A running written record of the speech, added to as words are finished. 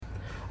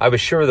I was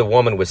sure the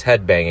woman was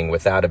headbanging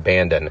without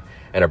abandon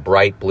in a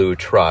bright blue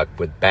truck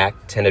with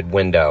back-tinted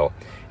window,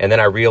 and then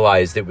I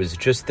realized it was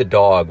just the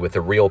dog with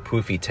a real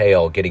poofy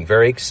tail getting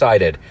very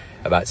excited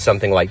about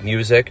something like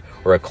music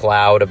or a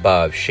cloud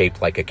above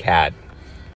shaped like a cat.